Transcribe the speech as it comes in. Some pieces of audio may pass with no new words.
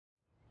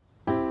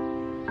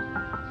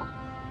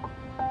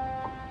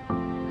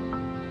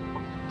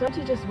Don't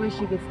you just wish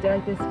you could stay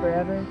like this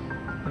forever?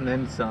 And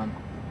then some.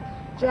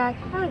 Jack,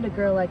 how did a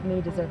girl like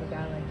me deserve a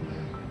guy like you?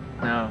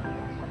 No.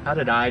 How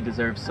did I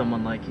deserve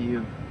someone like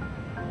you?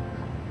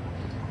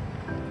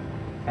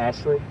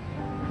 Ashley,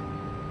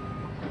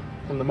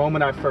 from the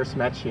moment I first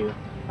met you,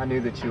 I knew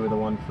that you were the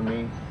one for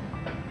me.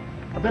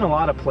 I've been a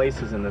lot of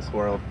places in this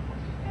world.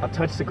 I've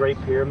touched the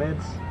Great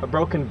Pyramids, I've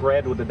broken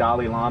bread with the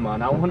Dalai Lama,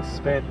 and I once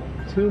spent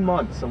 2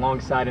 months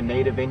alongside a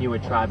native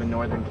Inuit tribe in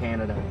northern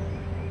Canada.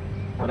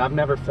 But I've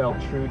never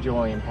felt true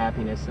joy and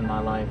happiness in my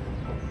life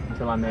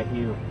until I met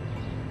you.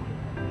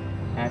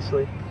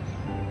 Ashley,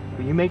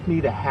 will you make me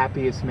the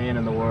happiest man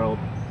in the world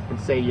and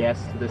say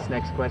yes to this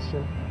next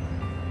question?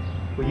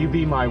 Will you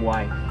be my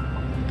wife?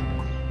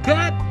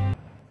 Cut!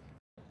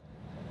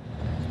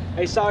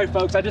 Hey, sorry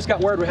folks, I just got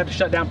word we have to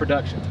shut down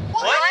production.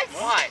 What?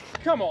 Why?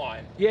 Come on.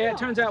 Yeah, it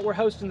turns out we're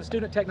hosting the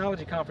Student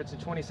Technology Conference in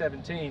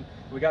 2017.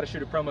 We got to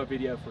shoot a promo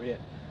video for it.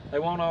 They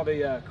want all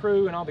the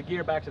crew and all the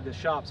gear back to the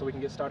shop so we can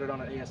get started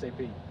on it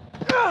ASAP.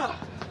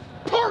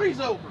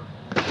 Party's over!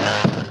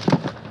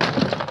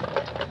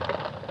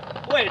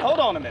 Wait, hold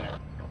on a minute.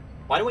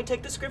 Why don't we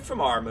take the script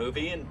from our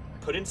movie and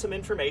put in some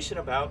information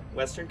about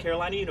Western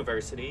Carolina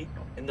University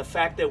and the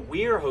fact that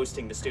we're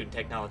hosting the Student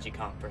Technology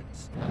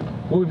Conference?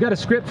 Well, we've got a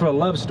script for a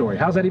love story.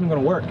 How's that even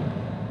going to work?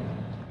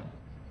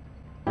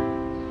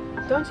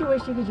 Don't you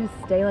wish you could just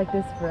stay like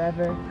this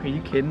forever? Are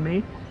you kidding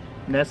me?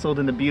 Nestled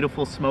in the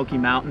beautiful Smoky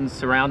Mountains,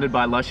 surrounded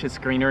by luscious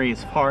greenery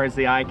as far as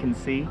the eye can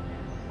see?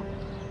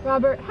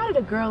 Robert, how did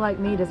a girl like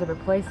me deserve a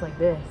place like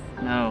this?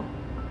 No.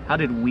 How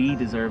did we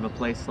deserve a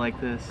place like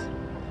this?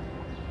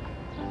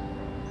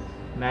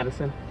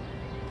 Madison,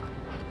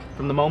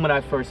 from the moment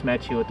I first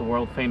met you at the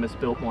world-famous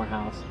Biltmore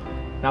House,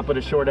 not but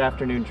a short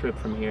afternoon trip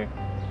from here,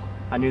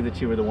 I knew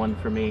that you were the one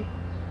for me.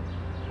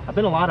 I've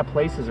been a lot of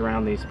places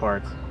around these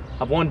parts.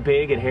 I've won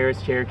big at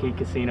Harris Cherokee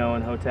Casino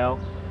and Hotel.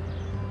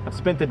 I've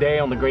spent the day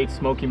on the Great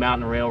Smoky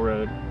Mountain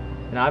Railroad,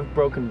 and I've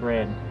broken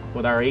bread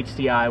with our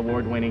HDI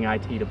award-winning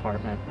IT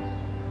department.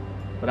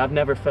 But I've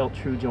never felt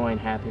true joy and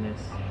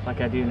happiness like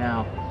I do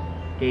now,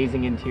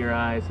 gazing into your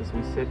eyes as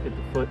we sit at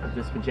the foot of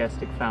this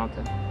majestic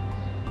fountain.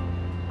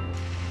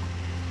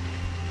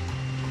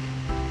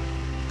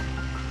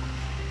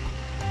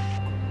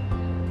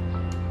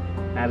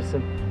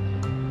 Madison,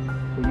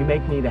 will you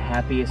make me the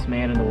happiest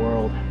man in the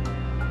world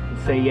and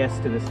say yes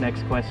to this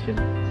next question?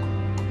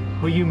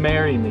 Will you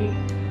marry me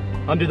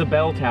under the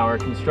bell tower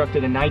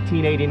constructed in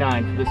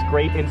 1989 for this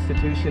great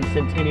institution's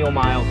centennial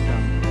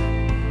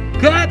milestone?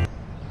 Cut!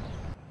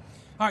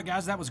 Alright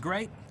guys, that was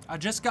great. I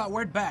just got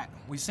word back.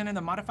 We sent in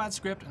the modified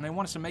script and they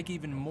want us to make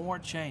even more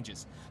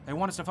changes. They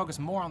want us to focus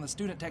more on the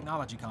Student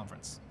Technology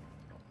Conference.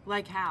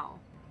 Like how?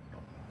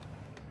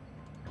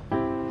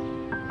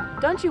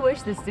 Don't you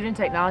wish the Student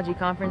Technology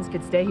Conference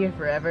could stay here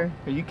forever?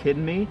 Are you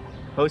kidding me?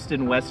 Hosted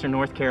in Western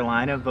North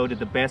Carolina, voted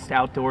the best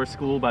outdoor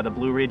school by the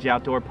Blue Ridge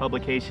Outdoor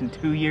Publication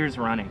 2 years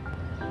running.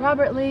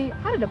 Robert Lee,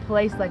 how did a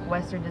place like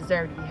Western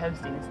deserve to be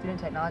hosting the Student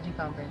Technology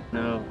Conference?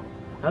 No.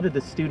 How did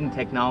the Student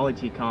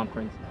Technology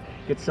Conference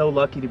get so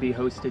lucky to be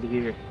hosted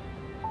here?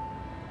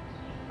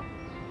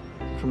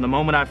 From the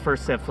moment I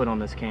first set foot on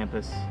this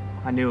campus,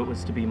 I knew it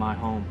was to be my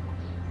home.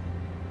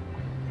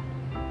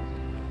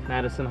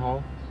 Madison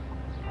Hall.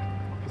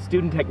 The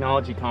Student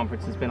Technology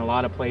Conference has been a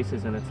lot of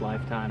places in its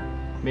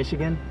lifetime.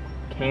 Michigan,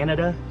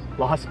 Canada,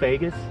 Las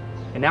Vegas,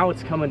 and now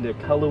it's coming to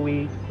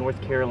Cullowhee, North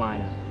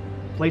Carolina.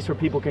 A place where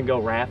people can go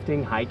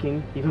rafting,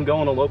 hiking, even go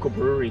on a local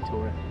brewery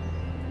tour.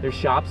 There's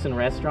shops and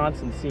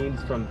restaurants and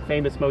scenes from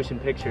famous motion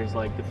pictures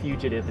like The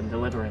Fugitive and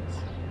Deliverance.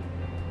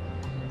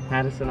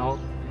 Madison Hall,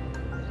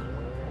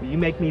 will you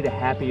make me the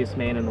happiest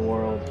man in the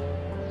world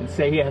and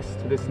say yes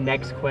to this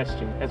next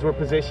question as we're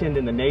positioned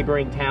in the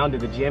neighboring town to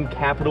the gym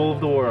capital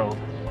of the world?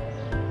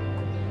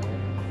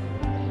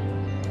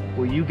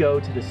 Will you go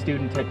to the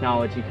Student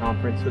Technology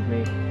Conference with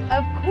me?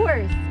 Of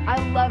course! I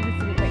love the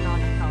Student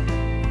Technology Conference.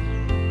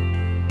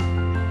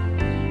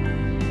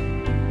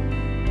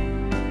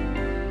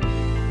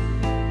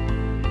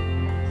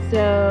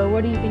 So,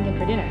 what are you thinking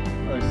for dinner?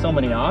 Well, there's so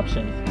many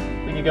options.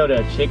 We could go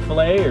to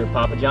Chick-fil-A or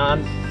Papa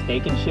John's,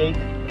 Steak and Shake,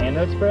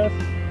 Panda Express.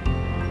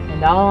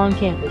 And all on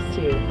campus,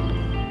 too.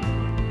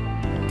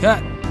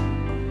 Cut!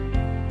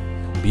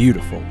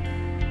 Beautiful.